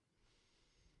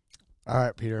All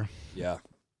right, Peter. Yeah.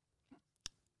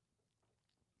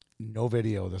 No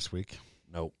video this week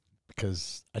Nope.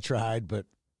 because I tried, but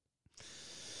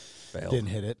Failed. didn't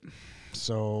hit it.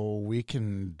 So we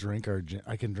can drink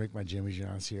I can drink my Jimmy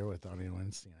John's here without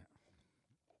anyone seeing it.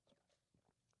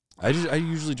 I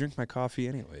usually drink my coffee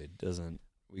anyway. It doesn't.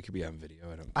 We could be on video.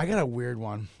 I got a weird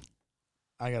one.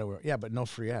 Yeah, but no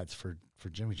free ads for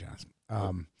Jimmy John's.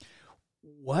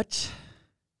 What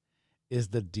is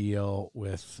the deal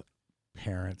with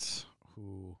parents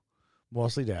who,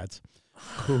 mostly dads,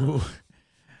 who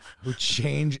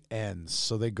change ends?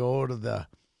 So they go to the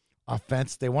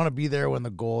offense. They want to be there when the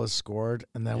goal is scored,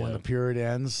 and then when the period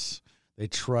ends, they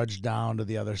trudge down to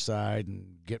the other side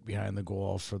and get behind the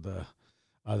goal for the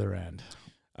other end.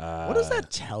 What does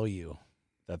that tell you?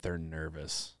 That they're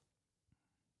nervous.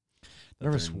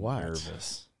 Nervous what?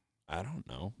 Nervous. I don't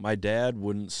know. My dad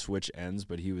wouldn't switch ends,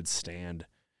 but he would stand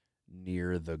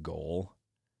near the goal,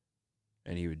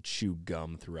 and he would chew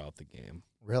gum throughout the game.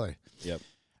 Really? Yep.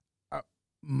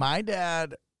 My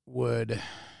dad would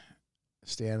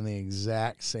stand in the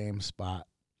exact same spot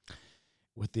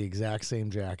with the exact same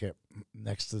jacket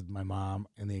next to my mom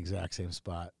in the exact same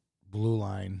spot. Blue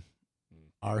line,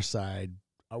 our side.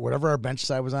 Whatever our bench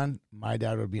side was on, my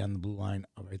dad would be on the blue line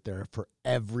right there for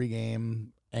every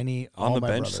game. On the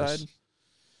bench side?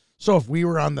 So if we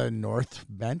were on the north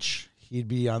bench, he'd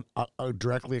be on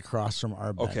directly across from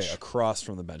our bench. Okay, across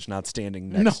from the bench, not standing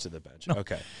next to the bench. No.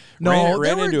 Okay. No,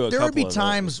 there would be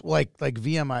times like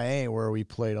VMIA where we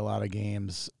played a lot of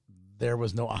games. There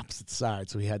was no opposite side,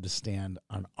 so he had to stand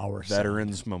on our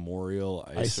Veterans side. Memorial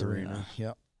Ice Arena.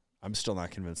 Yep. I'm still not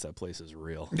convinced that place is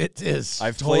real. It is.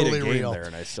 I've totally played a game real. there,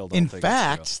 and I still don't In think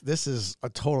fact, it's this is a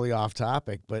totally off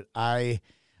topic, but I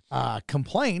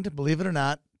complained, believe it or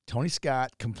not, Tony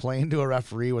Scott complained to a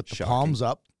referee with the palms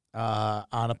up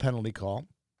on a penalty call,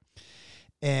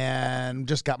 and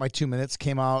just got my 2 minutes,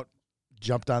 came out,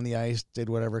 jumped on the ice, did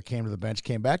whatever, came to the bench,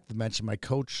 came back to the bench, and my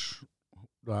coach,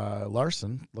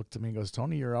 Larson, looked at me and goes,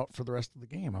 Tony, you're out for the rest of the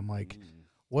game. I'm like,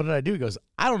 what did I do? He goes,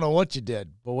 I don't know what you did,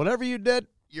 but whatever you did,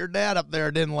 your dad up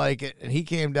there didn't like it, and he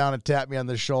came down and tapped me on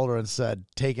the shoulder and said,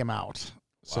 take him out. Wow.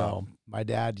 So my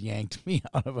dad yanked me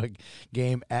out of a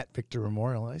game at Victor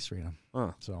Memorial Ice Arena.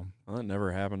 Huh. So that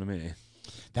never happened to me.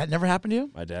 That never happened to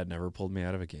you? My dad never pulled me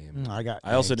out of a game.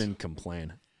 I also didn't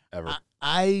complain, ever.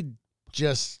 I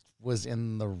just was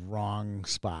in the wrong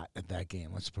spot at that game.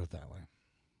 Let's put it that way.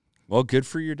 Well, good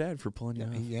for your dad for pulling you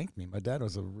out. He yanked me. My dad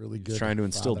was a really good trying to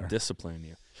instill father. discipline in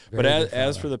you. Very but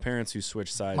as for the parents who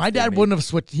switch sides, my dad wouldn't have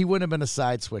switched. He wouldn't have been a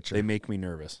side switcher. They make me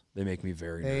nervous. They make me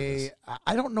very nervous.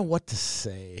 I don't know what to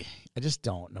say. I just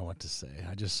don't know what to say.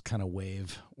 I just kind of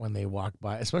wave when they walk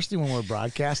by, especially when we're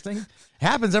broadcasting. It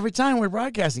happens every time we're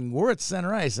broadcasting. We're at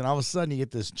center ice, and all of a sudden you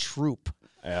get this troop.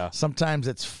 Yeah. Sometimes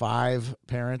it's 5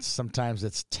 parents. Sometimes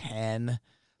it's 10.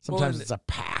 Sometimes it's a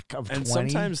pack of 20. And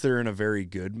sometimes they're in a very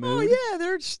good mood. Oh,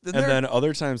 yeah. And then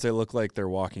other times they look like they're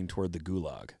walking toward the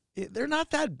gulag. They're not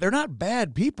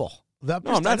bad people. No,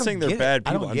 I'm not saying they're bad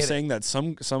people. I'm saying that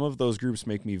some of those groups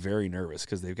make me very nervous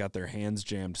because they've got their hands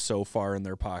jammed so far in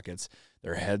their pockets.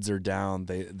 Their heads are down.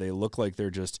 They look like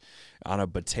they're just on a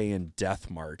Bataillon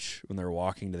death march when they're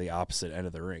walking to the opposite end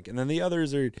of the rink. And then the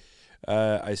others are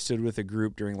I stood with a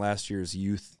group during last year's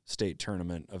youth state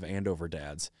tournament of Andover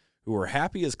dads who were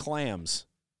happy as clams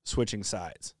switching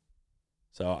sides.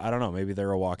 So I don't know. Maybe they're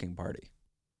a walking party.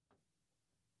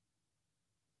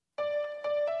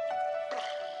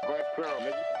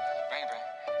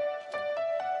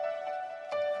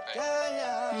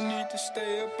 You need to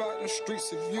stay up out the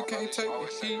streets if you can't take the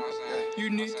heat. You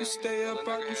need to stay up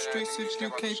out the streets if you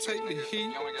can't take the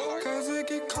heat. Cause it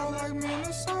get cold like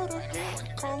Minnesota.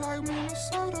 Cold like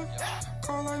Minnesota.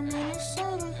 Cold like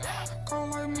Minnesota.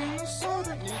 Cold like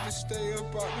Minnesota. Need to stay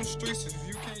up out the streets if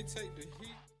you can't take the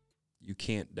heat. You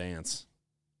can't dance.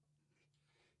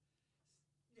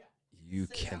 You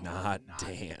cannot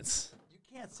dance. You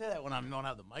can't say that when I don't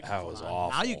have the microphone. That was on.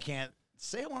 awful. Now you can't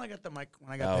say it when I got the mic.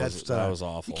 When I got the headset. That was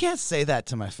awful. You can't say that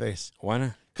to my face. Why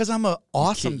not? Because I'm an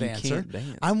awesome you dancer. can't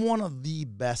dance. I'm one of the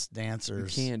best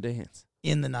dancers. You can't dance.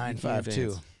 In the 952.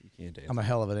 You can't dance. I'm a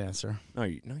hell of a dancer. No,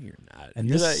 you're not. And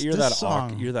you're this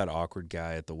song, you're that awkward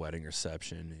guy at the wedding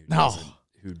reception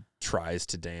who tries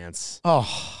to dance.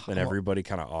 Then everybody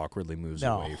kind of awkwardly moves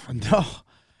away from you.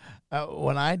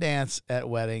 When I dance at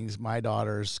weddings, my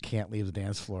daughters can't leave the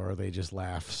dance floor. They just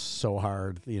laugh so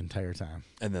hard the entire time.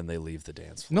 And then they leave the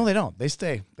dance floor. No, they don't. They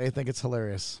stay. They think it's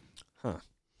hilarious. Huh.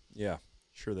 Yeah,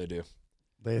 sure they do.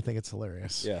 They think it's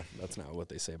hilarious. Yeah, that's not what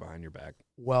they say behind your back.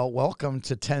 Well, welcome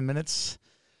to 10 Minutes.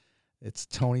 It's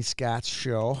Tony Scott's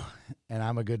show, and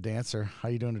I'm a good dancer. How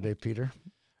you doing today, Peter?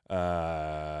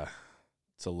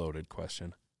 It's a loaded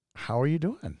question. How are you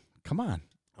doing? Come on.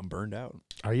 I'm burned out.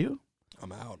 Are you?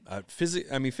 I'm out.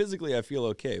 Physically, I feel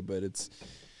okay, but it's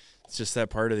just that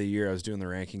part of the year. I was doing the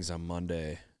rankings on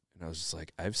Monday, and I was just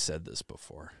like, I've said this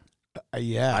before.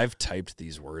 Yeah. I've typed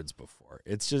these words before.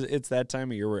 It's that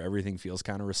time of year where everything feels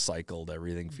kind of recycled.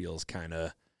 Everything feels kind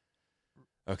of,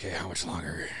 okay, how much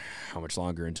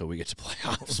longer until we get to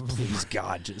playoffs? Please,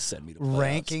 God, just send me to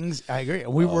playoffs. Rankings, I agree.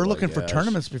 We were looking for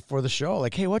tournaments before the show.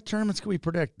 Like, hey, what tournaments can we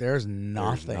predict? There's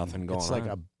nothing. There's nothing going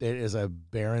on. It is a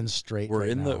barren straight. We're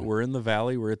in the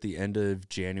valley. We're at the end of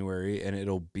January, and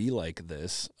it'll be like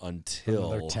this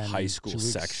until high school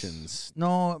sections.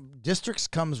 No, districts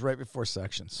comes right before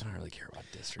sections. I don't really care about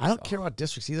districts. I don't care about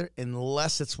districts either,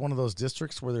 unless it's one of those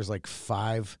districts where there's like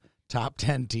 5 top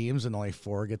 10 teams and only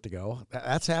 4 get to go.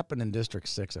 That's happened in District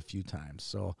 6 a few times.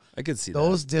 So I could see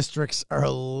those districts are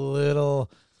a little,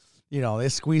 they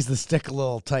squeeze the stick a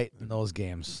little tight in those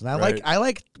games. And I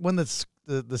like when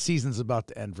the season's about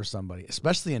to end for somebody,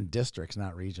 especially in districts,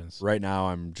 not regions. Right now,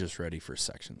 I'm just ready for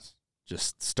sections.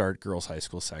 Just start girls' high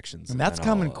school sections, and that's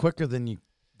coming quicker than you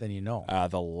know.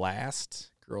 The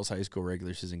last girls' high school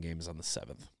regular season game is on the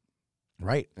 7th.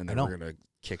 Right, and then we're gonna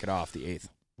kick it off the 8th.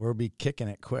 We'll be kicking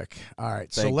it quick. All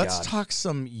right, so let's talk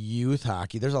some youth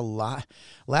hockey. There's a lot.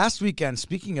 Last weekend,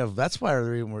 speaking of, that's why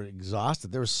we were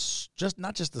exhausted. There was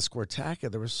not just the Squirtacular.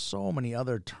 There were so many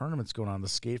other tournaments going on. The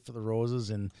Skate for the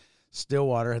Roses in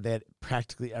Stillwater, they had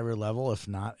practically every level, if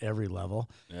not every level.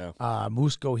 Yeah.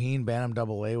 Moose Goheen, Bantam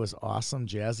AA was awesome.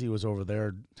 Jazzy was over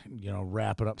there,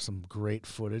 wrapping up some great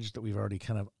footage that we've already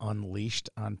kind of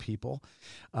unleashed on people.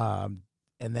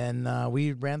 And then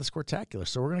we ran the Squirtacular.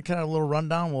 So we're going to kind of a little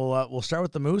rundown. We'll start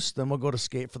with the Moose, then we'll go to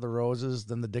Skate for the Roses,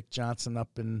 then the Dick Johnson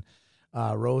up in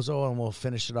Roseau, and we'll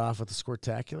finish it off with the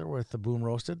Squirtacular with the Boom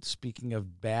Roasted. Speaking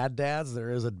of bad dads, there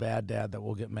is a bad dad that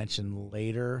will get mentioned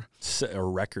later. A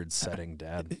record-setting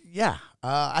dad. Yeah.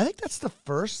 I think that's the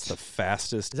first. It's the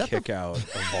fastest kick-out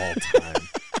of all time.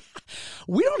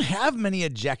 We don't have many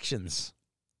ejections.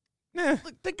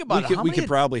 Look, think about it. We could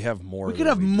probably have more. We could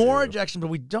have more ejections, but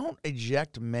we don't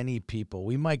eject many people.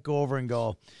 We might go over and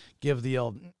give the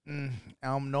old,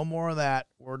 no more of that.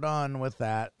 We're done with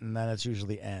that, and then it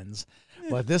usually ends.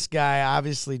 But this guy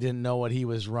obviously didn't know what he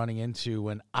was running into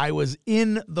when I was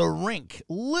in the rink.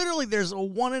 Literally, there's a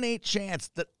 1 in 8 chance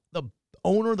that the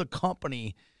owner of the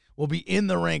company will be in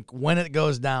the rink when it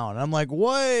goes down. And I'm like,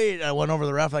 wait. I went over to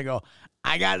the ref. I go,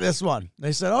 I got this one.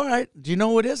 They said, all right, do you know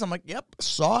who it is? I'm like, yep,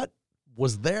 saw it.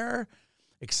 Was there,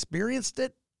 experienced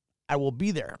it, I will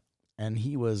be there. And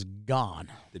he was gone.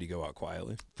 Did he go out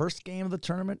quietly? First game of the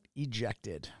tournament,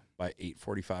 ejected. By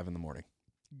 8:45 in the morning.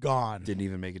 Gone. Didn't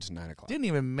even make it to 9 o'clock. Didn't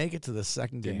even make it to the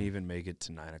second game. Didn't even make it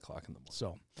to 9 o'clock in the morning.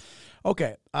 So,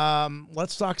 okay,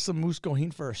 let's talk some Moose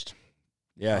Goheen first.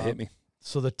 Yeah, hit me.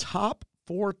 So the top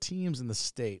 4 teams in the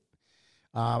state,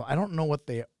 I don't know what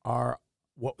they are,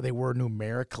 what they were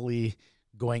numerically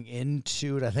going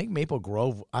into it. I think Maple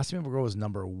Grove was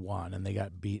number 1, and they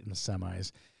got beat in the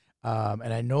semis.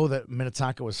 And I know that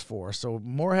Minnetonka was 4. So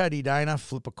Moorhead, Edina,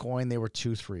 flip a coin. They were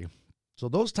 2-3. So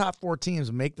those top 4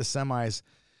 teams make the semis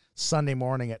Sunday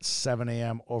morning at 7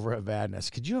 a.m. over at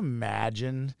Vadnais. Could you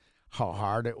imagine how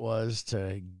hard it was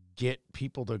to get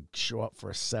people to show up for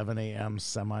a 7 a.m.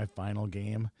 semifinal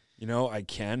game? I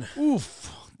can.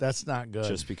 Oof, that's not good.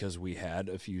 Just because we had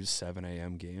a few 7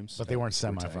 a.m. games. But they weren't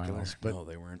semifinals. No,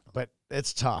 they weren't. But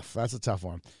it's tough. That's a tough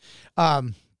one.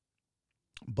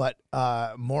 But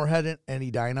Moorhead and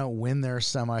Edina win their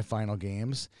semifinal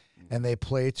games, and they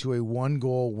play to a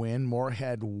 1-goal win.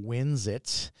 Moorhead wins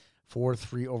it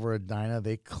 4-3 over Edina.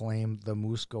 They claim the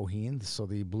Moose Goheen. So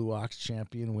the Blue Ox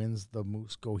champion wins the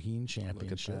Moose Goheen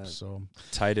championship. So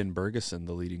Tyden Bergeson,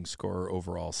 the leading scorer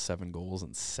overall, 7 goals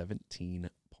and 17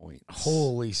 points.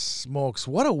 Holy smokes.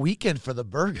 What a weekend for the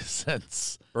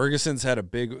Bergesons. Bergesons had a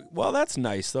big, that's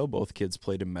nice though. Both kids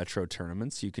played in Metro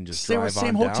tournaments. You can just Same drive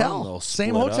on hotel. down.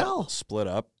 Same hotel. Split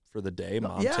up for the day.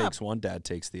 Mom takes one, dad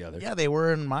takes the other. Yeah, they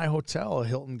were in my hotel,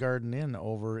 Hilton Garden Inn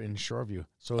over in Shoreview.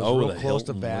 So it was real close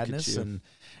to Vadnais, and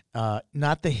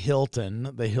not the Hilton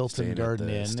Garden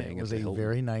Inn. It was a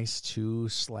very nice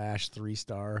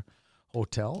 2/3-star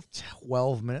hotel,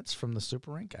 12 minutes from the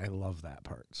Super Rink. I love that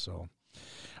part. So,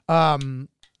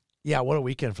 what a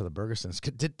weekend for the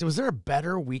Bergesons. Was there a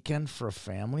better weekend for a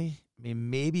family? I mean,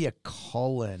 maybe a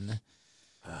Cullen.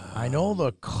 I know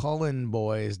the Cullen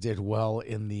boys did well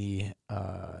in the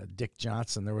Dick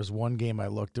Johnson. There was one game I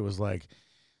looked, it was like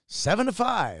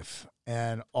 7-5,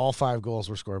 and all 5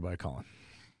 goals were scored by Cullen.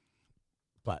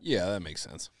 But yeah, that makes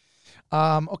sense.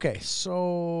 Okay,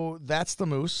 so that's the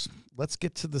Moose. Let's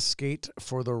get to the skate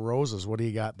for the Roses. What do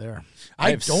you got there?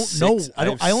 I don't know.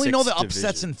 I only know the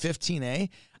upsets in 15A.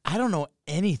 I don't know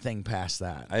anything past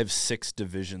that. I have 6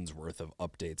 divisions worth of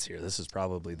updates here. This is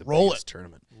probably the Roll biggest it.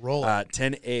 tournament. Roll it.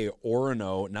 10A,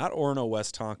 Orono, not Orono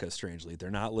West Tonka, strangely. They're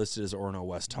not listed as Orono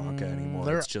West Tonka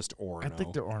anymore. It's just Orono. I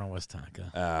think they're Orono West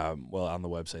Tonka. Well, on the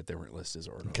website, they weren't listed as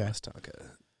Orono West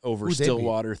Tonka. Over Who'd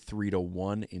Stillwater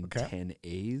 3-1 in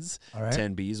 10As. All right.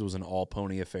 10Bs was an all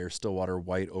pony affair. Stillwater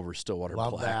White over Stillwater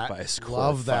Love Black that. by a score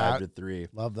Love of that. 5-3.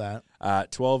 Love that.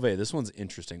 12A, this one's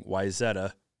interesting.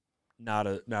 Wyzetta, not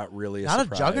really a Not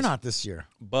surprise. a juggernaut this year.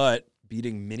 But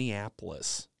beating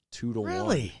Minneapolis 2-1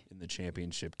 Really? in the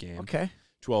championship game. Okay.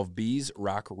 12Bs,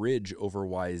 Rock Ridge over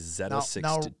Wyzetta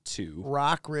 6-2.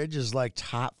 Rock Ridge is like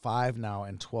top 5 now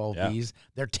in 12Bs.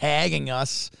 They're tagging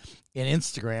us in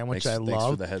Instagram, which I love. Thanks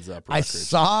for the heads up, Rock I Ridge.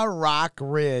 saw Rock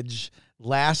Ridge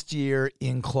last year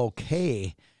in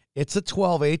Cloquet. It's a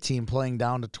 12A team playing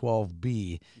down to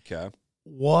 12B. Okay.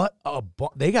 What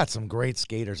they got some great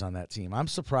skaters on that team. I'm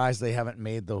surprised they haven't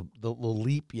made the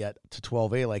leap yet to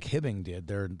 12A like Hibbing did.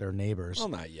 They're neighbors. Well,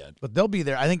 not yet. But they'll be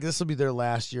there. I think this will be their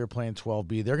last year playing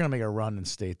 12B. They're going to make a run in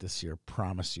state this year,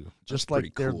 promise you. Just That's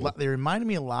like pretty cool. they reminded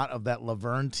me a lot of that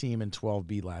Laverne team in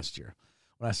 12B last year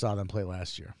when I saw them play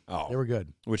last year. Oh. They were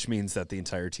good. Which means that the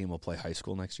entire team will play high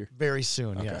school next year? Very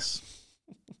soon, Okay. yes.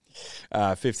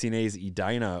 15A's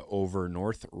Edina over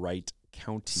North Wright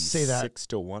County Say that.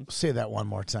 6-1. Say that one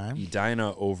more time.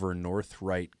 Edina over North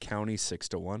Wright County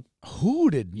 6-1. Who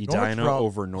did Edina North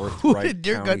over North Who Wright did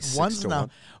your County good ones 6-1. now?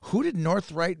 Who did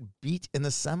North Wright beat in the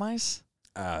semis?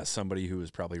 Somebody who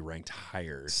was probably ranked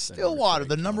higher. than Stillwater, North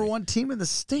the Wright number County. 1 team in the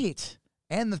state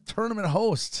and the tournament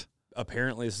host.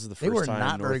 Apparently, this is the They were first time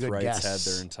not very North good Wright's guests.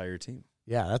 had their entire team.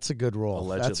 Yeah, that's a good roll.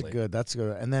 Allegedly. That's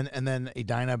good. And then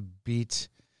Edina beat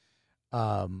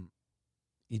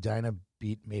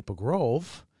Maple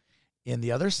Grove in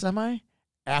the other semi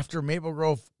after Maple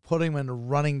Grove put him in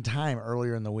running time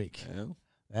earlier in the week. Yeah.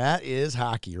 That is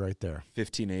hockey right there.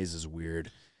 15A's is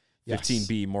weird. Yes.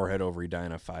 15B, Moorhead over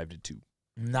Edina 5-2.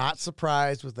 Not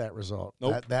surprised with that result.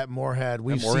 Nope. That Moorhead,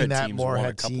 we've Moorhead seen that team's won a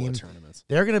Moorhead couple team. of tournaments.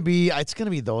 It's going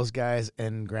to be those guys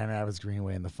and Grand Rapids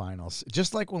Greenway in the finals.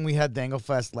 Just like when we had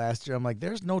Danglefest last year, I'm like,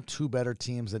 there's no 2 better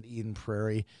teams than Eden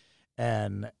Prairie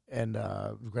and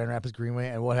Grand Rapids Greenway.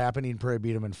 And what happened? Eden Prairie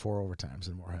beat them in 4 overtimes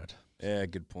in Moorhead. Yeah,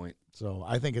 good point. So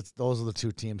I think those are the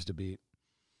 2 teams to beat.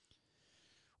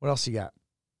 What else you got?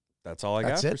 That's all I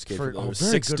That's got it for skate. for- For oh, those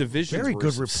very 6 good- divisions. very worth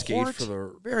good of skate report. for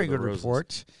the Very for the good Roses.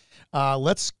 report.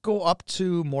 Let's go up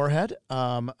to Moorhead.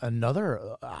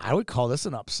 Another, I would call this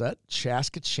an upset.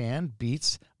 Chaska-Chan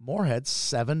beats Moorhead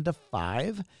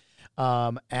 7-5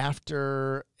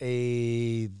 after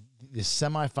the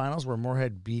semifinals where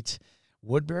Moorhead beat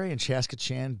Woodbury and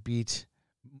Chaska-Chan beat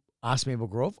Maple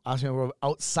Grove. Maple Grove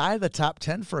outside the top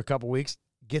 10 for a couple weeks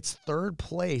gets 3rd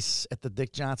place at the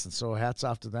Dick Johnson. So hats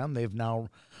off to them. They've now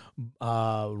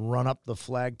run up the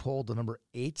flagpole to number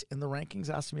 8 in the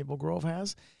rankings. Maple Grove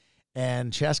has.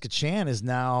 And Chaska-Chan is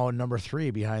now number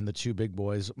 3 behind the 2 big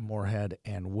boys, Moorhead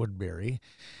and Woodbury.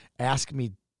 Ask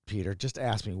me, Peter, just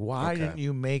ask me, why didn't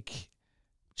you make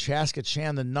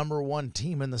Chaska-Chan the number 1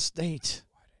 team in the state?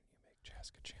 Why didn't you make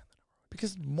Chaska-Chan the number 1?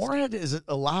 Because Moorhead is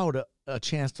allowed a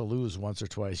chance to lose once or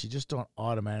twice. You just don't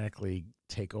automatically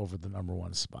take over the number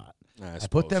 1 spot. I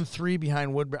put them 3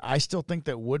 behind Woodbury. I still think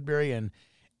that Woodbury and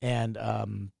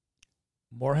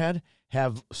Moorhead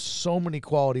have so many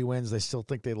quality wins. They still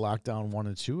think they lock down 1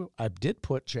 and 2. I did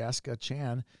put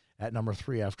Chaska-Chan at number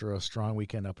 3 after a strong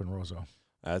weekend up in Roseau.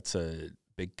 That's a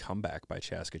big comeback by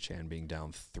Chaska-Chan, being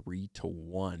down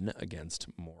 3-1 against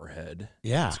Moorhead.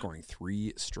 Yeah. Scoring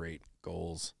 3 straight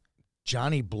goals.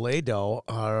 Johnny Blado,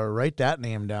 write that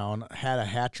name down, had a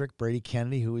hat trick. Brady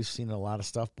Kennedy, who we've seen in a lot of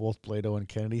stuff, both Blado and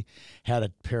Kennedy, had a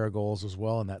pair of goals as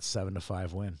well in that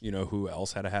 7-5 win. You know who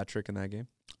else had a hat trick in that game?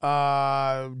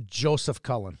 Joseph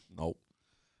Cullen. Nope.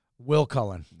 Will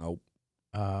Cullen. Nope.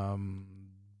 Don't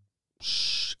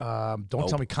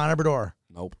tell me Connor Bedore.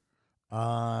 Nope.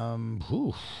 I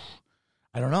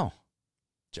don't know.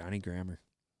 Johnny Grammer.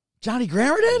 Johnny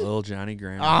Grammer did? Little Johnny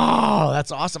Grammer. Oh,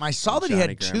 that's awesome! I saw that Johnny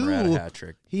he Grammer had had a 2. hat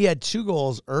trick. He had 2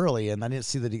 goals early, and I didn't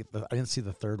see I didn't see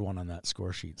the 3rd one on that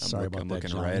score sheet. Sorry about I'm that.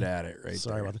 looking Johnny. right at it.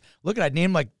 Sorry there. about that. Look at I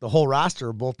named like the whole roster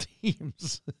of both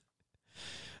teams.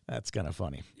 That's kind of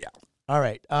funny. Yeah. All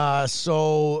right.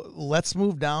 So let's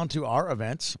move down to our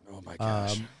event. Oh my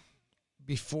gosh.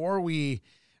 Before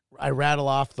I rattle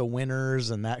off the winners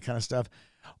and that kind of stuff.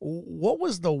 What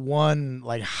was the one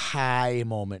like high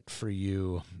moment for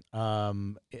you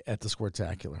at the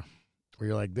Squirtacular where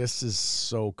you're like, this is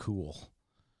so cool?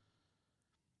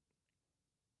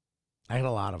 I had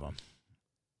a lot of them.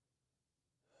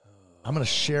 I'm going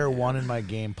to share one in my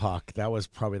game puck. That was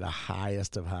probably the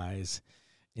highest of highs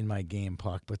in my game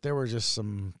puck. But there were just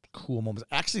some cool moments.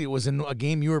 Actually, it was in a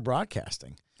game you were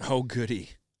broadcasting. Oh, goody.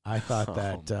 I thought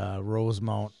that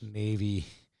Rosemount Navy.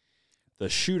 The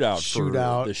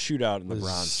shootout in the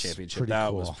bronze championship. That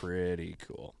cool. was pretty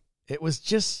cool. It was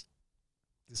just,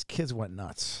 these kids went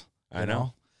nuts. I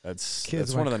know.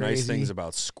 That's one of the nice things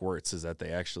about Squirts is that they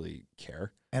actually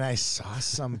care. And I saw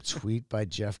some tweet by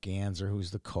Jeff Ganser,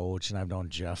 who's the coach, and I've known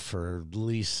Jeff for at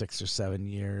least 6 or 7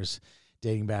 years,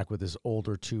 dating back with his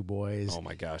older 2 boys. Oh,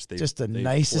 my gosh. Just the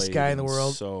nicest guy in the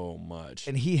world. So much.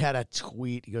 And he had a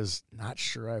tweet. He goes, not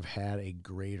sure I've had a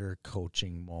greater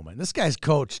coaching moment. This guy's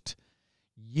coached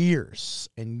years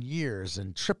and years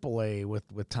in AAA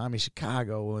with Tommy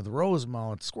Chicago, with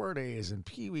Rosemount, Squirt A's and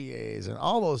Pee Wee A's and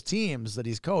all those teams that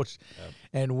he's coached. Yep.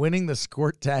 And winning the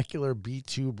Squirtacular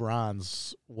B2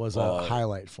 bronze was a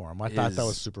highlight for him. I thought that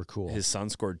was super cool. His son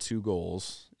scored 2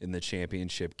 goals in the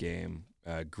championship game.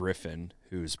 Griffin,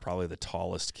 who's probably the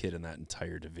tallest kid in that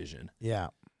entire division. Yeah.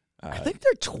 I think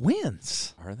they're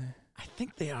twins. Are they? I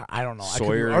think they are. I don't know.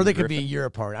 Sawyer or they could be a year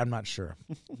apart. I'm not sure.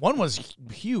 One was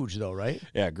huge, though, right?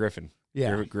 Yeah, Griffin.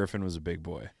 Yeah. Griffin was a big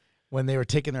boy. When they were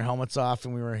taking their helmets off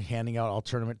and we were handing out all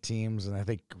tournament teams, and I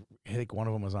think one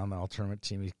of them was on the all tournament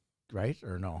team, right?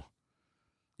 Or no?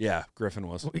 Yeah, Griffin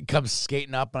was. He comes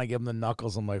skating up, and I give him the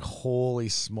knuckles. I'm like, holy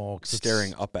smokes.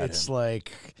 Staring up at him. It's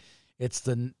like, they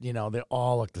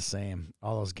all look the same.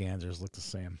 All those Gansers look the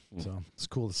same. So it's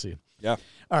cool to see. Yeah.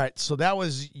 All right, so that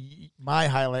was my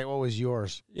highlight. What was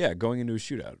yours? Yeah, going into a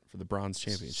shootout for the bronze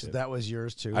championship. So that was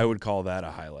yours, too? I would call that a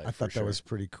highlight. I thought that was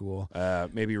pretty cool.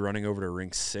 Maybe running over to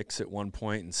rink 6 at one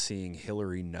point and seeing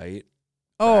Hillary Knight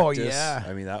practice. Yeah.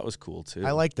 I mean, that was cool, too.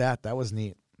 I like that. That was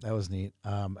neat.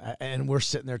 And we're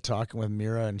sitting there talking with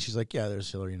Mira, and she's like, yeah,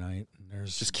 there's Hillary Knight. And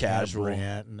there's just casual.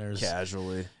 Brandt, and there's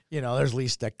casually. There's Lee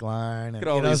Steckline. Look at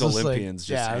all these Olympians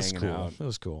just hanging out. It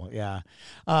was cool, yeah.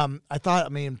 I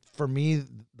thought, for me,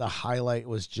 the highlight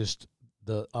was just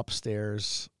the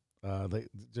upstairs,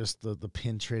 the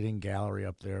pin trading gallery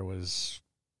up there was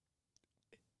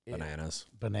bananas.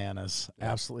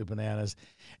 Yeah. Absolutely bananas.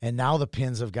 And now the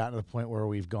pins have gotten to the point where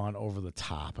we've gone over the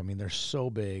top. They're so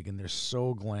big and they're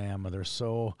so glam and they're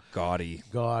so gaudy.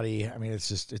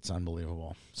 It's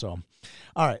unbelievable. So,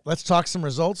 all right, let's talk some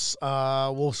results.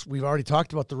 We've already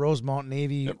talked about the Rosemount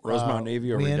Navy. Yep, Rosemount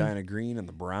Navy over Edina Green in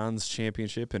the bronze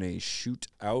championship in a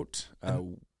shootout.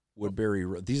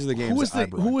 Woodbury. These are the games.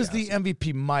 Who was the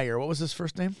MVP? Meyer. What was his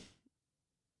first name?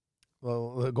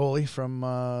 Well, the goalie from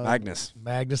Magnus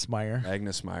Meyer.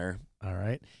 Magnus Meyer. All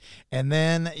right. And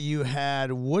then you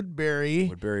had Woodbury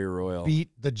Royal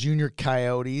beat the Junior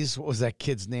Coyotes. What was that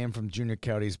kid's name from Junior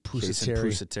Coyotes?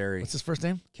 Pusateri. What's his first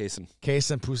name? Kaysen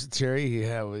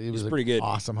Pusateri. He was pretty good.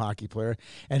 Awesome hockey player.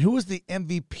 And who was the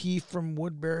MVP from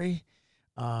Woodbury?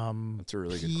 That's a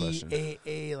really good question.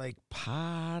 PAA, like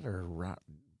pot or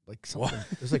like something. What?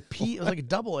 It was like P. It was like a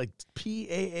double, like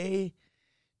PAAT.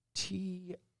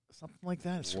 Something like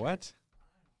that. What?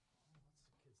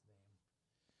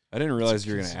 I didn't realize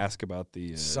you were going to ask about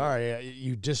the... Sorry,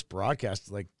 you just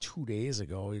broadcasted like 2 days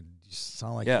ago. You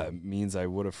sound like... Yeah, it means I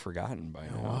would have forgotten by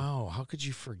now. Wow, how could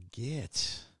you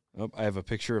forget? Oh, I have a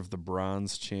picture of the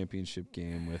bronze championship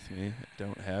game with me. I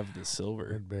don't have the silver.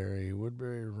 Woodbury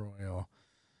Royal.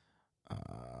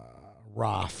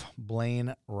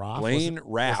 Blaine Roth. Blaine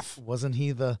Raff. Wasn't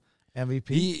he the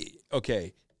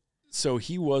MVP? So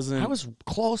he wasn't... I was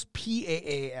close.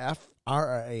 PAAF.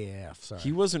 RAAF, sorry.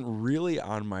 He wasn't really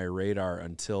on my radar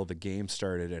until the game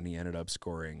started, and he ended up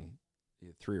scoring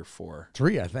 3 or 4.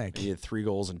 3, I think. He had 3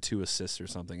 goals and 2 assists or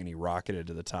something, and he rocketed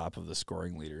to the top of the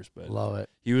scoring leaders. But love it.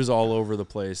 He was all over the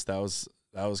place. That was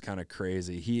kind of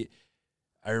crazy.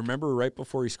 I remember right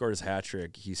before he scored his hat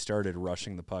trick, he started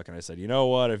rushing the puck, and I said, you know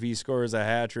what, if he scores a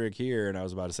hat trick here, and I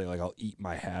was about to say, like, I'll eat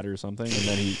my hat or something, and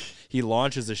then he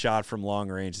launches a shot from long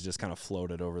range and just kind of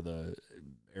floated over the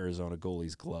Arizona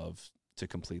goalie's glove to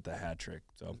complete the hat trick.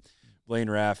 So Blaine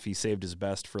Raff, he saved his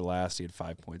best for last. He had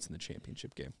 5 points in the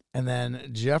championship game. And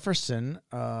then Jefferson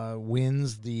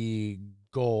wins the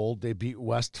gold. They beat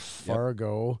West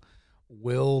Fargo. Yep.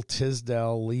 Will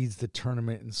Tisdale leads the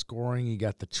tournament in scoring. You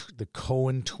got the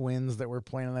Cohen twins that were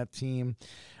playing on that team.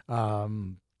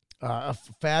 A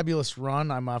fabulous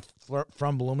run. I'm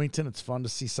from Bloomington. It's fun to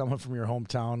see someone from your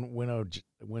hometown win a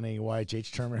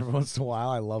YHH tournament every once in a while.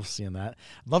 I love seeing that.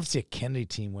 I'd love to see a Kennedy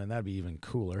team win. That'd be even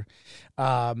cooler.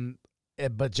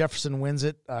 But Jefferson wins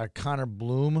it. Connor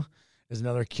Bloom is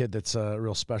another kid that's a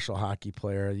real special hockey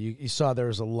player. You saw there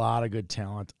was a lot of good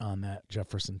talent on that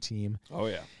Jefferson team. Oh,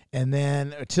 yeah. And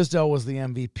then Tisdale was the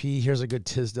MVP. Here's a good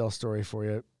Tisdale story for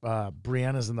you.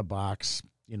 Brianna's in the box,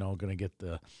 going to get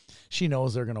she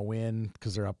knows they're going to win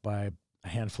because they're up by a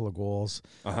handful of goals.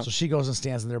 Uh-huh. So she goes and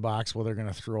stands in their box while they're going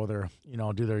to throw their,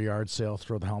 do their yard sale,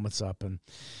 throw the helmets up. And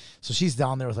so she's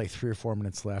down there with like 3 or 4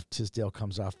 minutes left. Tisdale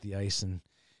comes off the ice and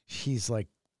he's like,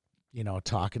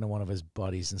 talking to one of his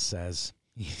buddies and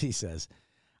he says,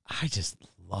 I just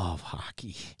love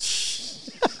hockey.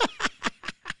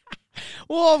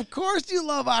 Well, of course you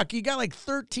love hockey. You got like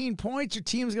 13 points. Your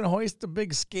team's going to hoist the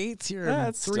big skates here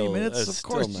in 3 minutes. Of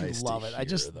course you love it. I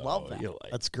just love that.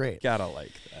 That's great. Gotta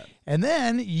like that. And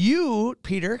then you,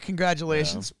 Peter,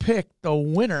 congratulations, picked the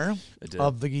winner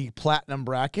of the Platinum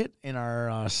Bracket in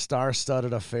our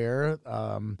star-studded affair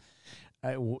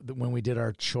when we did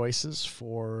our choices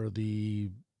for the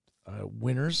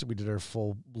winners. We did our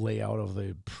full layout of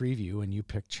the preview, and you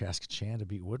picked Chaskatchan to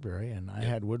beat Woodbury, and I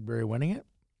had Woodbury winning it.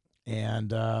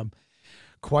 And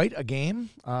quite a game.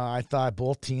 I thought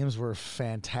both teams were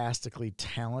fantastically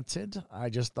talented. I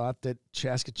just thought that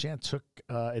Chaskatchan took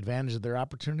advantage of their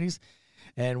opportunities,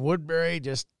 and Woodbury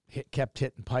just kept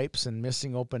hitting pipes and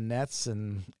missing open nets,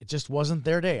 and it just wasn't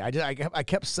their day. I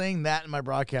kept saying that in my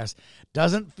broadcast.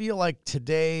 Doesn't feel like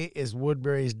today is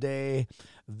Woodbury's day.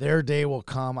 Their day will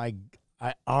come. I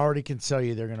already can tell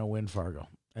you they're going to win Fargo,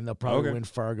 and they'll probably win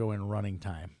Fargo in running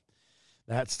time.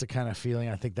 That's the kind of feeling.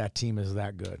 I think that team is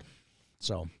that good.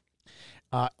 So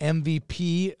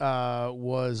MVP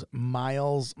was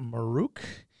Miles Marouk.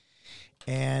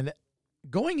 And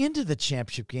going into the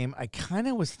championship game, I kind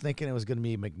of was thinking it was going to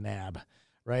be McNabb,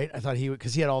 right? I thought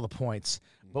because he had all the points.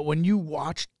 But when you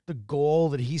watched the goal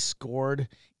that he scored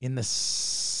in the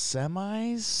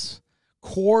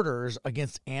quarters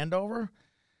against Andover,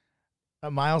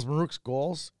 Miles Marouk's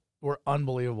goals were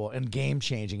unbelievable and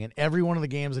game-changing. And every one of the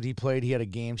games that he played, he had a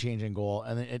game-changing goal,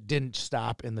 and it didn't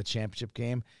stop in the championship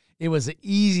game. It was an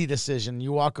easy decision.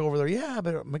 You walk over there,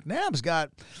 but McNabb's got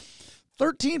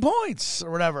 13 points or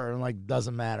whatever. And,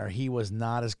 doesn't matter. He was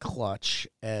not as clutch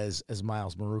as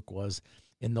Miles Marouk was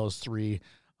in those 3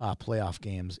 playoff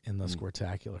games in the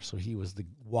Squirtacular. So he was the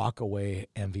walk-away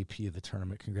MVP of the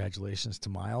tournament. Congratulations to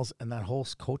Miles and that whole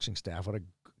coaching staff. What a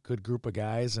good group of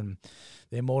guys, and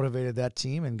they motivated that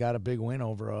team and got a big win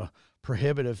over a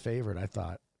prohibitive favorite, I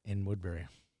thought, in Woodbury.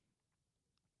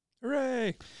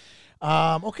 Hooray!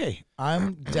 Okay,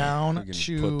 I'm down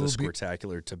to put the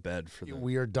Squirtacular to bed for the.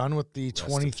 We are done with the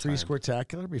 23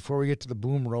 Squirtacular. Before we get to the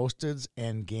Boom Roasteds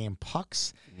and game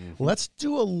pucks, let's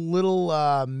do a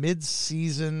little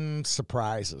mid-season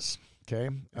surprises. Okay.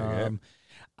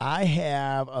 I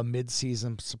have a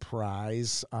mid-season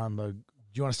surprise on the.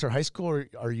 Do you want to start high school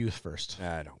or youth first?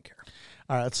 I don't care.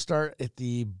 All right, let's start at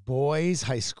the boys'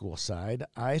 high school side.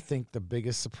 I think the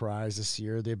biggest surprise this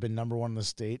year, they've been number 1 in the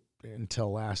state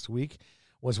until last week,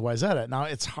 was Wayzata. Now,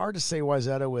 it's hard to say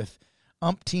Wayzata with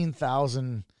umpteen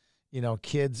thousand,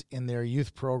 kids in their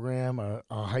youth program, a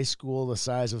high school the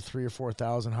size of 3,000 or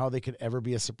 4,000, how they could ever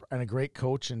be and a great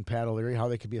coach in Pat O'Leary, how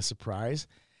they could be a surprise.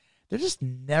 They're just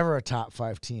never a top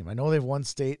 5 team. I know they've won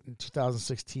state in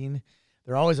 2016.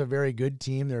 They're always a very good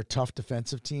team. They're a tough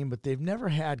defensive team, but they've never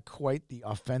had quite the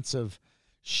offensive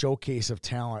showcase of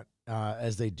talent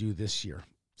as they do this year.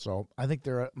 So I think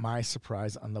they're my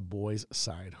surprise on the boys'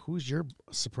 side. Who's your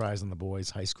surprise on the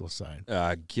boys' high school side?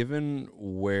 Given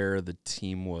where the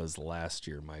team was last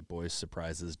year, my boys'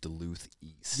 surprise is Duluth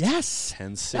East. Yes.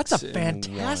 10-6 That's a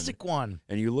fantastic one.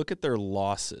 And you look at their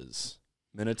losses.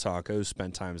 Minnetonka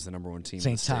spent time as the number 1 team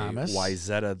in the state. St. Thomas.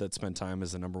 Wayzata that spent time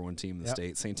as the number 1 team in the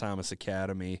state. St. Thomas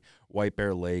Academy, White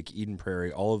Bear Lake, Eden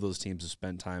Prairie, all of those teams have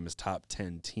spent time as top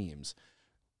 10 teams.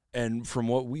 And from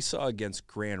what we saw against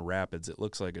Grand Rapids, it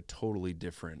looks like a totally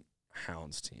different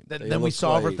Hounds team. Than we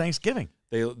saw over Thanksgiving.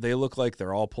 They look like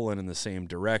they're all pulling in the same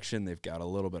direction. They've got a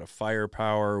little bit of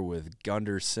firepower with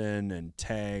Gunderson and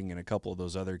Tang and a couple of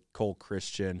those other Cole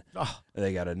Christian. Oh.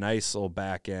 They got a nice little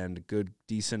back end, good,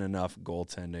 decent enough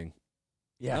goaltending.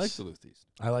 Yes. I like Duluth East.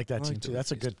 I like that team too.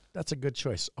 That's a good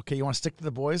choice. Okay, you want to stick to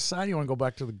the boys' side? Or you want to go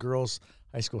back to the girls'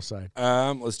 high school side?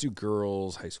 Let's do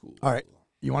girls' high school. All right.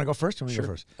 You want to go first? Or me sure.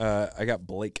 Go first? I got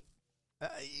Blake.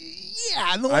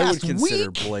 Yeah, in the last I would consider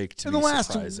week, Blake to in be the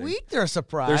last surprising. week, they're a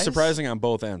surprise. They're surprising on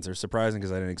both ends. They're surprising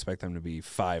because I didn't expect them to be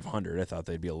 500. I thought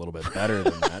they'd be a little bit better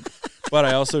than that. But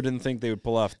I also didn't think they would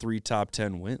pull off 3 top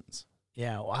 10 wins.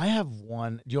 Yeah, well, I have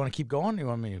one. Do you want to keep going? Or you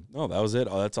want me? No, that was it.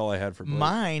 Oh, that's all I had for Blake.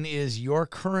 Mine is your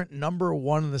current number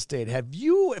 1 in the state. If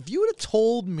you would have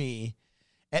told me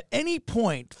at any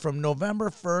point from November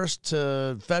 1st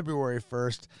to February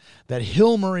 1st that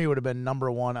Hill Murray would have been number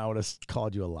 1, I would have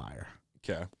called you a liar.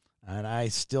 Okay. And I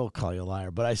still call you a liar.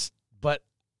 But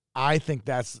I think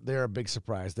they're a big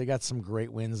surprise. They got some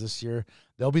great wins this year.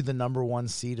 They'll be the number 1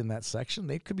 seed in that section.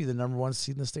 They could be the number 1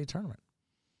 seed in the state tournament.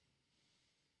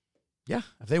 Yeah,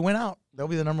 if they win out, they'll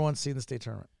be the number 1 seed in the state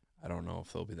tournament. I don't know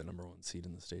if they'll be the number 1 seed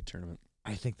in the state tournament.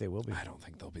 I think they will be. I don't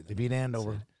think they'll be. They beat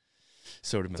Andover. Seed.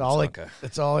 So did Minnesota.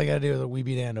 That's all I got to do is we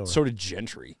beat Andover. So did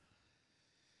Gentry.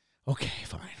 Okay,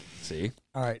 fine. See?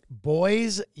 All right,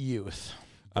 boys youth.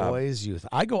 Boys youth.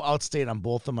 I go outstate on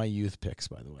both of my youth picks,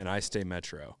 by the way. And I stay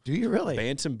Metro. Do you really?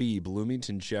 Bantam B,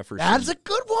 Bloomington Jefferson. That's a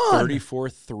good one.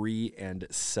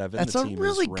 34-3-7. That's a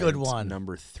really good one.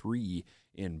 Number 3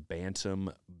 in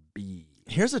Bantam B.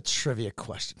 Here's a trivia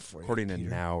question for you. According to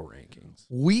Now rankings.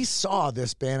 We saw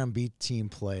this Bantam B team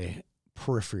play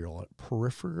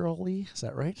peripherally. Is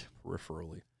that right?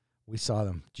 Peripherally. We saw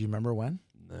them. Do you remember when?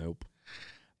 Nope.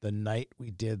 The night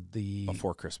we did the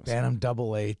before Christmas Bantam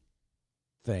AA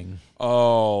thing.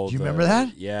 Oh, do you remember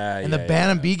that? Yeah. And the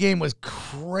Bantam B game was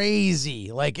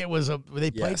crazy. Like they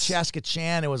played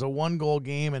Chaskatchan. It was a 1-goal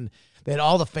game, and they had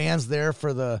all the fans there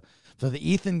for the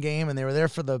Ethan game, and they were there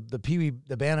for the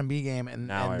Bantam B game, and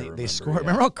they scored. Yeah.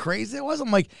 Remember how crazy it was? I'm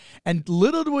like, and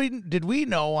little did we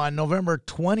know on November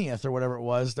 20th or whatever it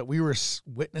was that we were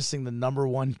witnessing the number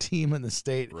 1 team in the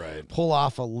state pull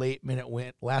off a last minute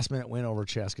win over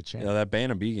Chaskatchan. Yeah, that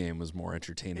Bantam B game was more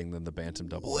entertaining than the Bantam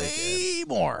AA game.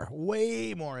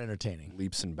 Way more entertaining.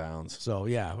 Leaps and bounds. So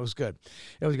yeah, it was good.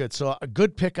 So a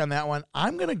good pick on that one.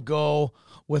 I'm gonna go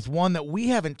with one that we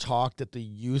haven't talked at the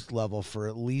youth level for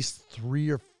at least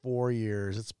 3 or 4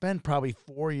 years. It's been probably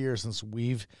 4 years since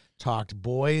we've talked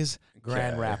boys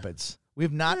Grand Rapids.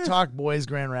 We've not talked boys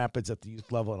Grand Rapids at the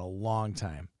youth level in a long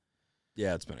time.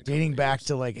 Yeah, it's been dating back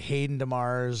to like Hayden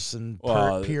DeMars and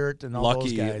Peart and all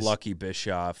those guys. Lucky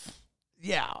Bischoff.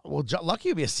 Yeah, well, Lucky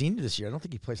would be a senior this year. I don't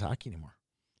think he plays hockey anymore.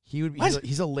 He would be.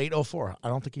 He's a late 04. I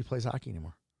don't think he plays hockey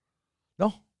anymore.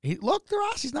 No. He's not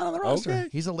on the roster. Okay.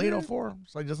 He's a late 04,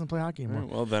 so he doesn't play hockey anymore.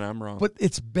 Well, then I'm wrong. But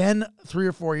it's been 3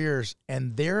 or 4 years,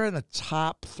 and they're in the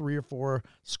top 3 or 4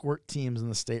 squirt teams in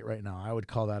the state right now. I would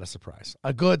call that a surprise.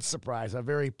 A good surprise. A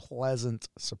very pleasant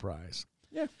surprise.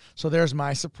 Yeah. So there's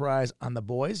my surprise on the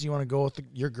boys. You want to go with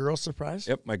your girls' surprise?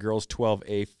 Yep. My girls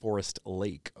 12A Forest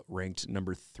Lake ranked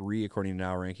number 3 according to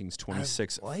Now rankings,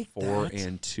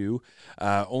 26-4-2.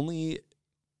 Only,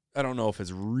 I don't know if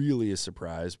it's really a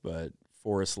surprise, but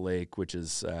Forest Lake, which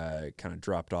is kind of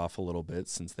dropped off a little bit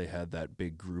since they had that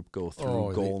big group go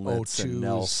through Golnitz and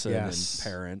Nelson and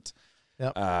Parent.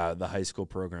 Yep. The high school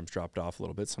programs dropped off a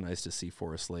little bit, so nice to see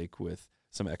Forest Lake with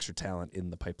some extra talent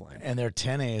in the pipeline. And their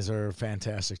 10As are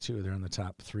fantastic, too. They're in the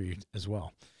top 3 as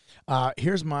well.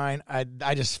 Here's mine.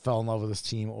 I just fell in love with this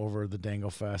team over the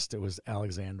Dango Fest. It was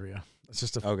Alexandria. It's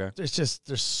just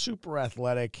they're super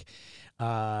athletic.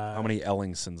 How many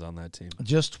Ellingsons on that team?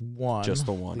 Just one. Just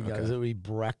the one. Okay. Is it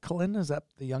Brecklin? Is that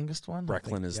the youngest one?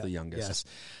 Brecklin is the youngest. Yes.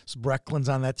 So Brecklin's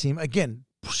on that team. Again,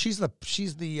 she's the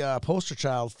poster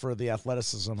child for the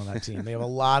athleticism on that team. They have a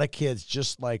lot of kids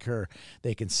just like her.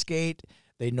 They can skate.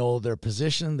 They know their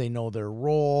position. They know their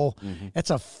role. Mm-hmm.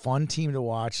 It's a fun team to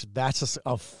watch. That's just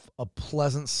a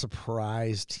pleasant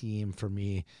surprise team for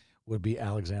me would be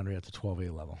Alexandria at the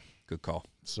 12A level. Good call.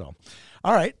 So,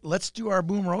 all right, let's do our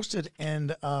boom roasted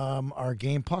and our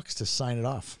game pucks to sign it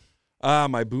off.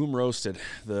 My boom roasted,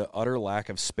 the utter lack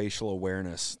of spatial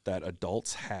awareness that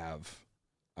adults have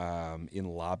in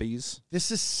lobbies.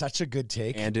 This is such a good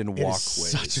take. And in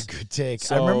walkways. Such a good take.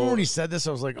 So, I remember when he said this,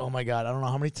 I was like, oh my God, I don't know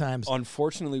how many times.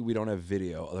 Unfortunately, we don't have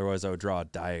video. Otherwise, I would draw a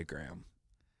diagram.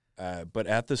 But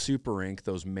at the super rink,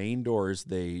 those main doors,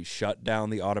 they shut down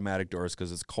the automatic doors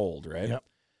because it's cold, right? Yep.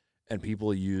 And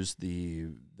people use the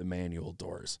manual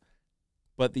doors.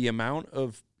 But the amount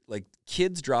of like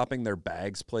kids dropping their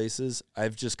bags places,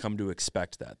 I've just come to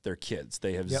expect that. They're kids.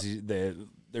 They have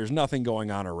there's nothing going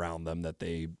on around them that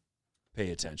they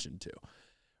pay attention to.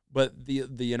 But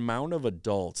the amount of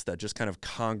adults that just kind of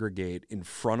congregate in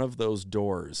front of those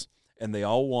doors, and they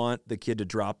all want the kid to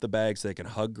drop the bag so they can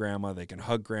hug grandma, they can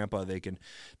hug grandpa, they can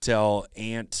tell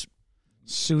Aunt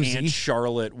Susie, Aunt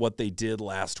Charlotte what they did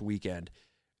last weekend.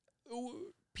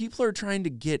 People are trying to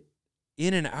get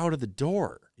in and out of the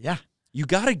door. Yeah. You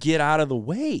got to get out of the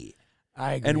way.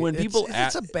 I agree. And when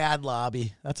it's a bad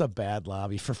lobby. That's a bad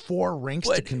lobby for 4 rinks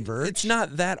to converge. It's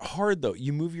not that hard though.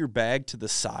 You move your bag to the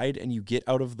side and you get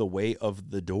out of the way of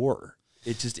the door.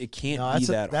 It can't be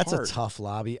that hard. That's a tough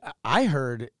lobby. I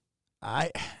heard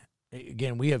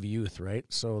again, we have youth, right?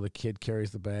 So the kid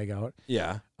carries the bag out.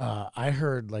 Yeah. I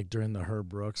heard like during the Herb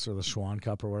Brooks or the Schwan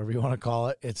Cup or whatever you want to call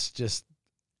it, it's just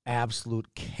absolute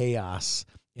chaos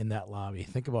in that lobby.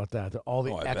 Think about that. All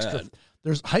the extra.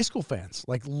 There's high school fans.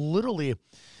 Like literally,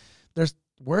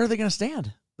 where are they going to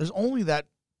stand? there's only that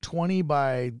 20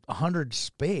 by 100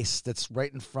 space that's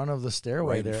right in front of the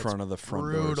stairway. Right there. in front of the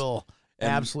front doors. Brutal.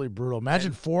 Absolutely brutal.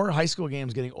 Imagine 4 high school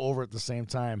games getting over at the same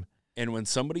time. And when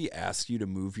somebody asks you to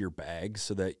move your bag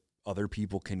so that other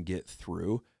people can get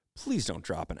through, please don't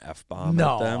drop an F-bomb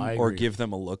at them or give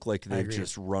them a look like they've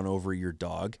just run over your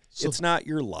dog. So it's not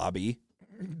your lobby.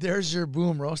 There's your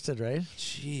boom roasted, right?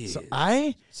 Jeez. So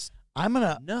I'm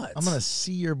gonna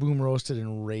see your boom roasted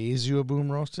and raise you a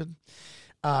boom roasted.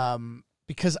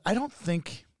 Because I don't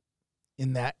think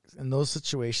in those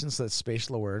situations, that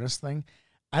spatial awareness thing,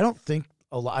 I think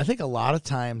a lot of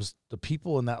times the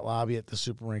people in that lobby at the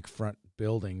Super Rink front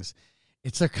buildings,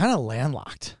 they're kind of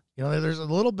landlocked. You know, there's a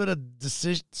little bit of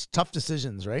tough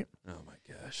decisions, right? Oh my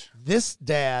gosh. This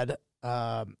dad,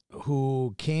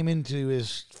 who came into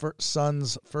his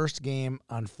son's first game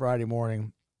on Friday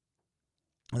morning,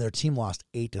 and their team lost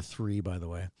 8-3, by the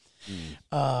way,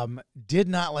 did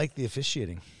not like the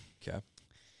officiating. Okay.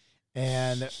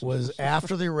 And was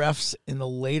after the refs in the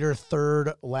later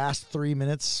last 4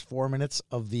 minutes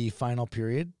of the final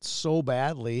period so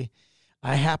badly.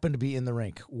 I happened to be in the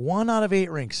rink. 1 out of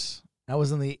 8 rinks. I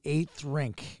was in the 8th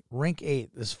rink, rink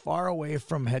 8, as far away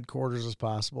from headquarters as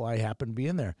possible. I happened to be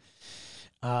in there.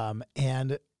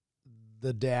 And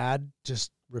the dad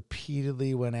just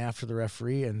repeatedly went after the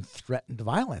referee and threatened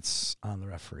violence on the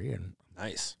referee. And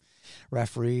nice.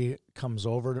 Referee comes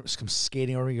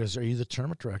skating over. He goes, "Are you the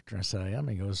tournament director?" I said, "I am."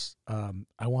 He goes,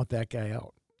 "I want that guy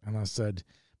out." And I said,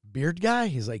 "Beard guy?"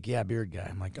 He's like, "Yeah, beard guy."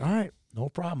 I'm like, "All right, no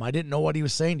problem." I didn't know what he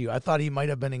was saying to you. I thought he might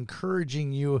have been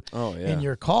encouraging you in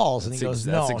your calls. And he goes,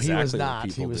 "No, he was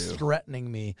not. He was threatening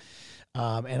me.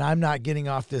 And I'm not getting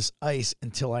off this ice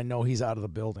until I know he's out of the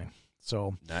building."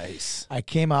 So nice. I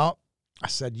came out. I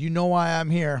said, "You know why I'm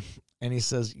here?" And he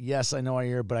says, "Yes, I know I'm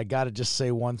here, but I got to just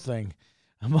say one thing."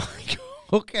 I'm like,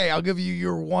 "Okay, I'll give you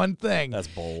your one thing." That's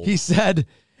bold. He said,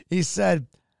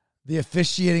 "The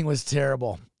officiating was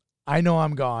terrible. I know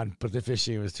I'm gone, but the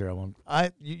officiating was terrible."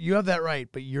 You have that right,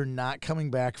 but you're not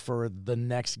coming back for the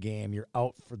next game. You're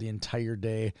out for the entire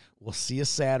day. We'll see you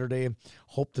Saturday.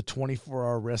 Hope the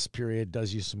 24-hour rest period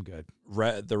does you some good.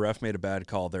 The ref made a bad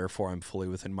call, therefore I'm fully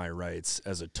within my rights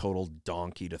as a total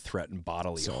donkey to threaten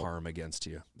bodily harm against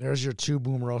you. There's your 2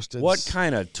 boom roasted. What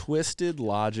kind of twisted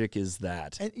logic is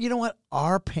that? And you know what?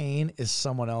 Our pain is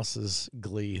someone else's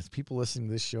glee. People listening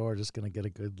to this show are just going to get a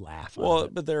good laugh. Well,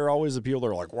 but there are always the people that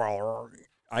are like, well,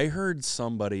 I heard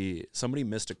somebody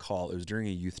missed a call. It was during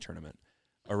a youth tournament.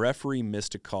 A referee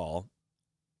missed a call,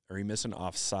 or he missed an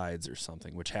offsides or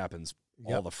something, which happens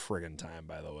all the friggin' time,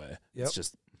 by the way. It's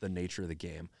just the nature of the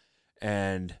game.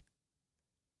 And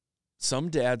some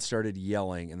dad started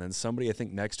yelling, and then somebody, I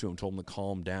think, next to him told him to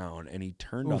calm down, and he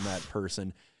turned on that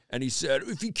person, and he said,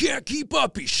 "If he can't keep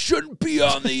up, he shouldn't be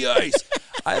on the ice."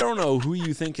 I don't know who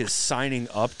you think is signing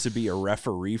up to be a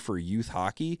referee for youth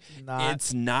hockey.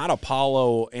 It's not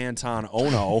Apollo Anton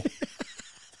Ono.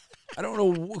 I don't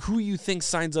know who you think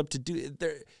signs up to do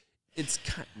it. It's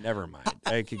never mind.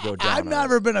 I could go down. I've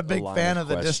never been a big fan of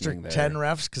the District 10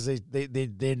 refs because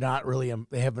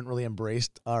they haven't really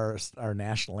embraced our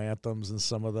national anthems and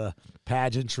some of the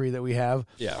pageantry that we have.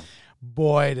 Yeah.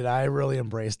 Boy, did I really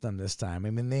embrace them this time.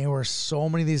 I mean, so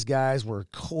many of these guys were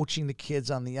coaching the kids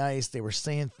on the ice. They were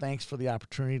saying thanks for the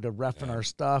opportunity to ref in our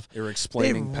stuff. They were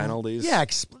explaining penalties. Yeah,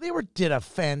 they did a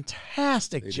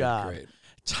fantastic job. Did great.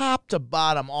 Top to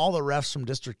bottom, all the refs from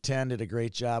District 10 did a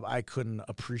great job. I couldn't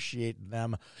appreciate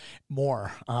them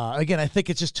more. Again, I think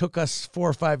it just took us 4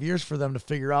 or 5 years for them to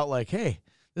figure out, like, hey,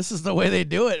 this is the way they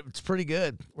do it. It's pretty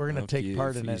good. We're going to take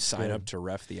part in it. If you sign up to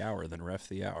ref the hour, then ref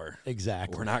the hour.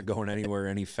 Exactly. We're not going anywhere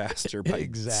any faster by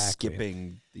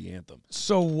skipping the anthem.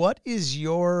 So what is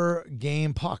your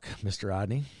game puck, Mr.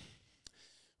 Odney?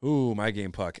 Ooh, my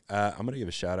game puck. I'm going to give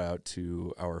a shout out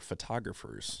to our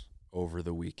photographers over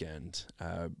the weekend.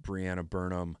 Brianna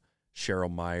Burnham, Cheryl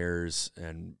Myers,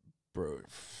 and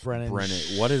Brennan.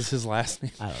 What is his last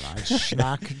name? I don't know.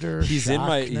 Schnachter. He's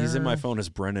in my phone as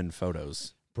Brennan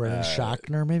Photos. Brennan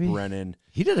Schachner, maybe. Brennan.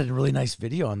 He did a really nice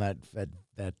video on that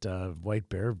White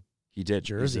Bear. He did.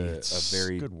 Jersey. He's a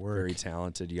very, good work. very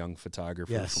talented young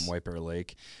photographer Yes. from White Bear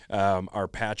Lake. Our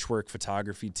patchwork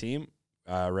photography team.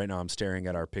 Right now, I'm staring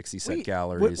at our Pixie Set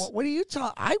galleries. What are you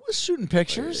talking? I was shooting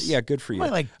pictures. Yeah, good for you. Am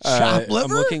I like chopped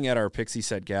liver? I'm looking at our Pixie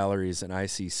Set galleries, and I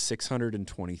see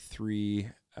 623,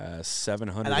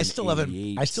 788. And I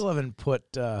still haven't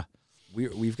put.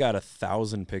 We've got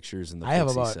 1,000 pictures in the I have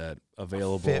Pixie about Set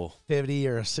available. 50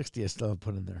 or 60 I still have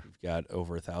put in there. We've got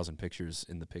over 1,000 pictures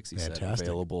in the Pixie Set Fantastic.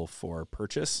 available for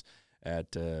purchase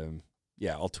at.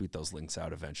 Yeah, I'll tweet those links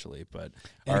out eventually. But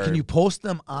can you post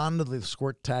them onto the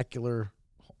Squirtacular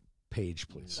page,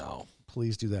 please. No.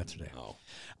 Please do that today. No.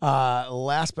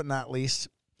 Last but not least,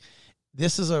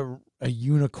 this is a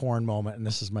unicorn moment, and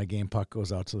this is my game puck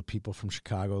goes out to the people from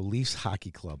Chicago. Leafs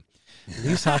Hockey Club.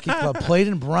 Leafs Hockey Club played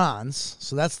in bronze,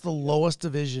 so that's the lowest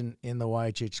division in the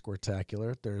YHH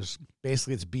Squirtacular. There's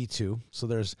basically it's B2, so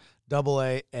there's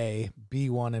AA, A,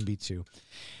 B1, and B2.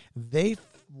 They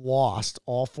lost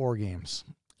all 4 games,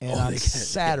 and on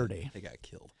Saturday they got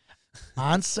killed.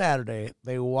 On Saturday,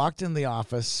 they walked in the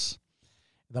office.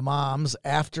 The moms,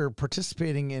 after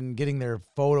participating in getting their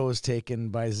photos taken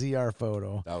by ZR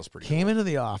Photo, that was pretty came cool. into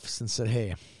the office and said,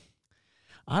 "Hey,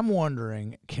 I'm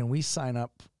wondering, can we sign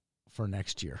up for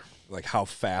next year?" Like, how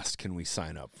fast can we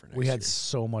sign up for next year? We had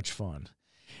so much fun.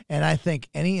 And I think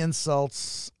any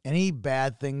insults, any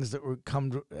bad things that would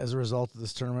come as a result of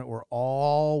this tournament were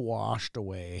all washed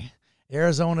away.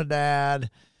 Arizona Dad,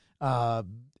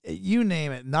 you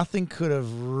name it. Nothing could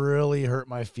have really hurt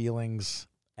my feelings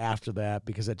after that,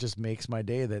 because it just makes my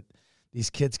day that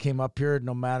these kids came up here,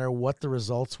 no matter what the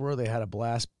results were. They had a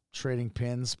blast trading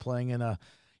pins, playing in a,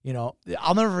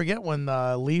 I'll never forget when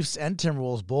the Leafs and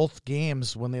Timberwolves, both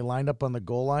games, when they lined up on the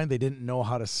goal line, they didn't know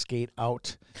how to skate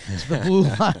out to the blue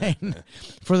line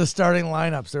for the starting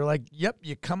lineups. They're like, yep,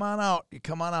 you come on out. You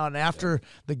come on out. And after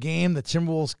the game, the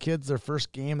Timberwolves kids, their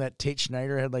first game, that Tate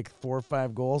Schneider had like 4 or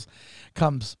 5 goals,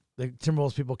 the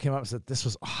Timberwolves people came up and said, this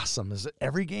was awesome. Is it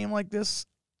every game like this?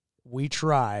 We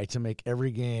try to make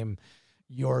every game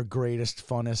your greatest,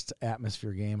 funnest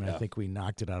atmosphere game, and I think we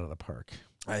knocked it out of the park.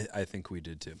 I think we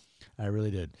did too. I really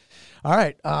did. All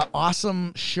right.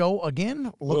 Awesome show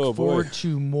again. Look forward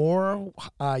to more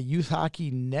youth hockey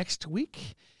next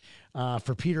week.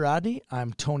 For Peter Odney,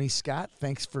 I'm Tony Scott.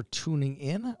 Thanks for tuning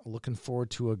in. Looking forward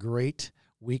to a great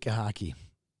week of hockey.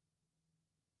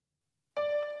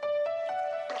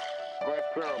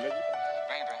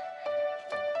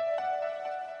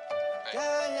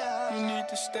 You need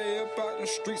to stay up out the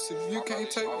streets if you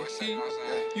can't take the heat.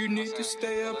 You need to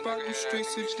stay up out the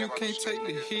streets if you can't take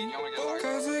the heat.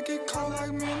 Cause it get cold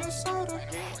like Minnesota.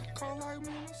 Cold like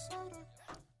Minnesota.